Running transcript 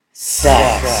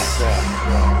Sex.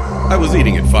 I was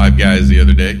eating at Five Guys the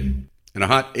other day, and a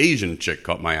hot Asian chick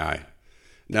caught my eye.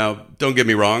 Now, don't get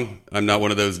me wrong, I'm not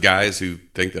one of those guys who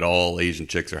think that all Asian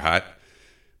chicks are hot,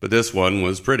 but this one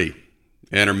was pretty,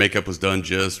 and her makeup was done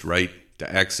just right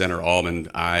to accent her almond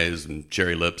eyes and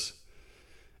cherry lips.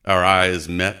 Our eyes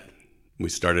met, and we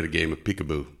started a game of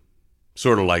peekaboo.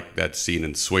 Sort of like that scene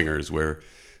in Swingers where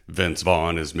Vince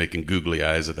Vaughn is making googly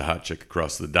eyes at the hot chick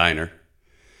across the diner.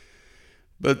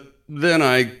 But then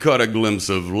I caught a glimpse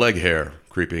of leg hair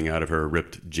creeping out of her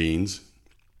ripped jeans.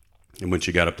 And when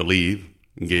she got up to leave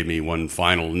and gave me one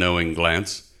final knowing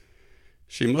glance,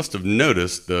 she must have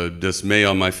noticed the dismay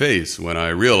on my face when I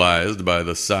realized by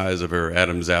the size of her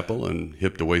Adam's apple and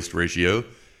hip-to-waist ratio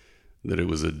that it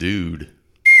was a dude.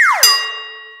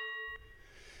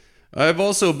 I've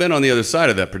also been on the other side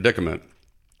of that predicament.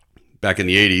 Back in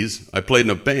the 80s, I played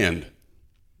in a band,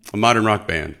 a modern rock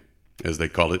band, as they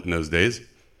called it in those days.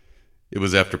 It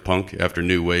was after punk, after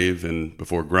new wave, and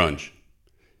before grunge.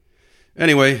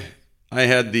 Anyway, I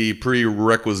had the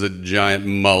prerequisite giant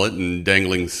mullet and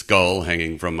dangling skull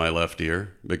hanging from my left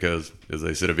ear, because, as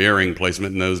they said of earring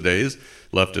placement in those days,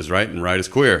 left is right and right is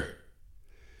queer.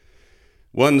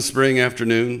 One spring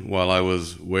afternoon, while I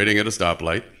was waiting at a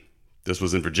stoplight, this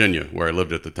was in Virginia, where I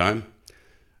lived at the time,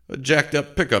 a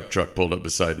jacked-up pickup truck pulled up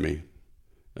beside me.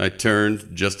 I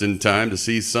turned just in time to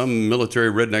see some military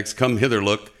redneck's come-hither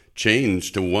look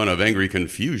change to one of angry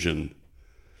confusion.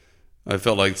 I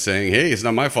felt like saying, "Hey, it's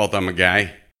not my fault I'm a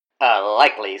guy." A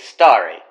likely story.